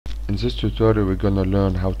In this tutorial we're gonna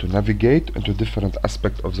learn how to navigate into different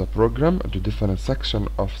aspects of the program, into different sections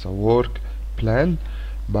of the work plan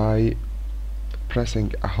by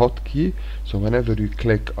pressing a hotkey. So whenever you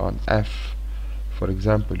click on F, for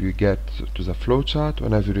example, you get to the flowchart.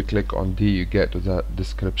 Whenever you click on D, you get to the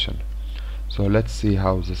description. So let's see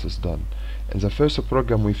how this is done. In the first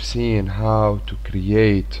program we've seen how to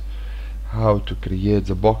create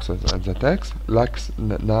the boxes and the text.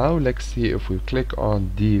 Now let's see, if we click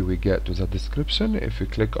on D we get to the description, if we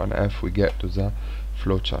click on F we get to the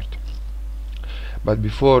flowchart. But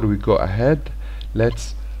before we go ahead,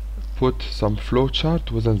 let's put some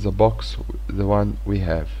flowchart within the box, the one we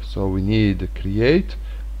have. So we need create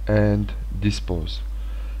and dispose,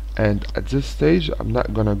 and at this stage I'm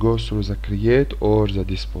not gonna go through the create or the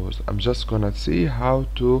dispose. I'm just gonna see how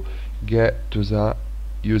to get to the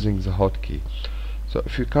using the hotkey. So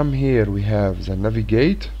if you come here, we have the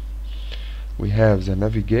navigate, we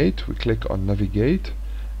click on navigate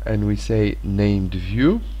and we say named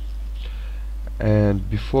view, and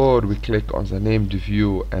before we click on the named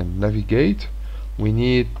view and navigate, we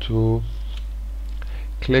need to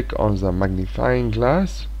click on the magnifying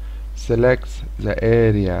glass, select the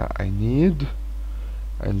area I need,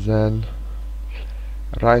 and then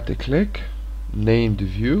right click, named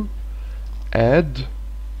view, add.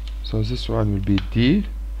 So this one will be D,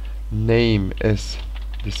 name is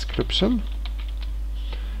description,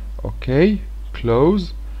 okay,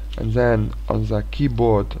 close, and then on the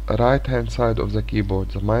keyboard, right hand side of the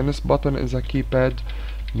keyboard, the minus button in the keypad,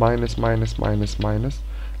 minus,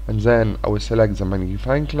 and then I will select the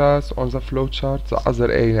magnifying glass on the flowchart, the other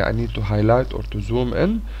area I need to highlight or to zoom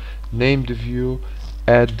in, named view,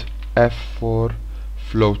 add F for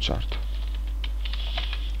flowchart,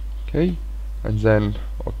 okay, and then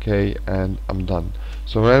okay, and I'm done.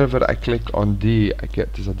 So whenever I click on D I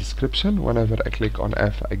get to the description, whenever I click on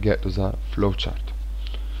F I get to the flowchart.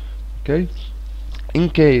 Okay,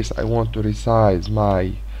 in case I want to resize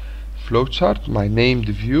my flowchart, my named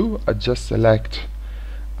view, I just select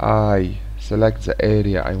the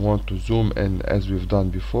area I want to zoom in as we've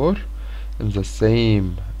done before in the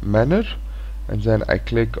same manner, and then I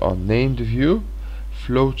click on named view,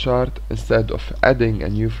 flowchart. Instead of adding a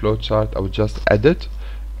new flowchart, I would just edit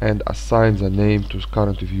and assign the name to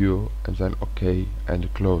current view, and then okay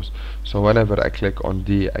and close. So whenever I click on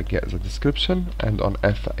D I get the description, and on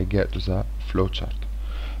F I get to the flowchart.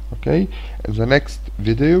 Okay, in the next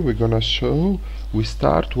video we're gonna show we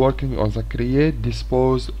start working on the create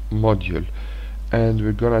dispose module, and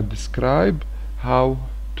we're gonna describe how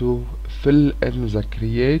to fill in the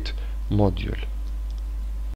create module.